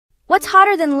What's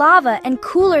hotter than lava and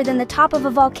cooler than the top of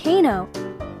a volcano?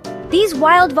 These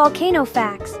wild volcano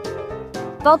facts.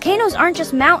 Volcanoes aren't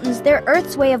just mountains, they're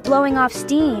Earth's way of blowing off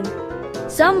steam.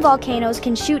 Some volcanoes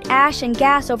can shoot ash and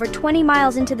gas over 20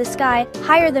 miles into the sky,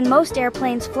 higher than most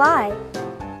airplanes fly.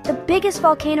 The biggest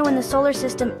volcano in the solar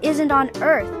system isn't on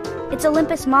Earth, it's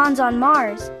Olympus Mons on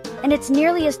Mars, and it's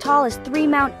nearly as tall as 3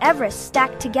 Mount Everest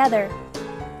stacked together.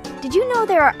 Did you know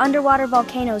there are underwater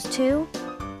volcanoes too?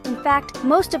 In fact,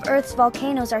 most of Earth's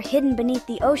volcanoes are hidden beneath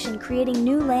the ocean, creating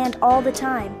new land all the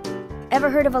time. Ever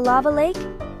heard of a lava lake?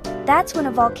 That's when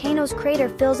a volcano's crater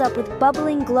fills up with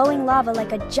bubbling, glowing lava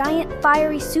like a giant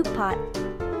fiery soup pot.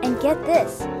 And get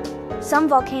this, some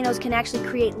volcanoes can actually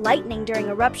create lightning during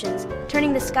eruptions,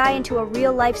 turning the sky into a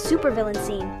real-life supervillain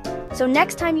scene. So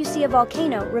next time you see a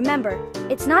volcano, remember,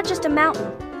 it's not just a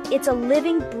mountain, it's a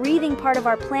living, breathing part of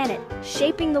our planet,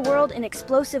 shaping the world in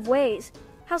explosive ways.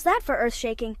 How's that for earth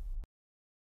shaking?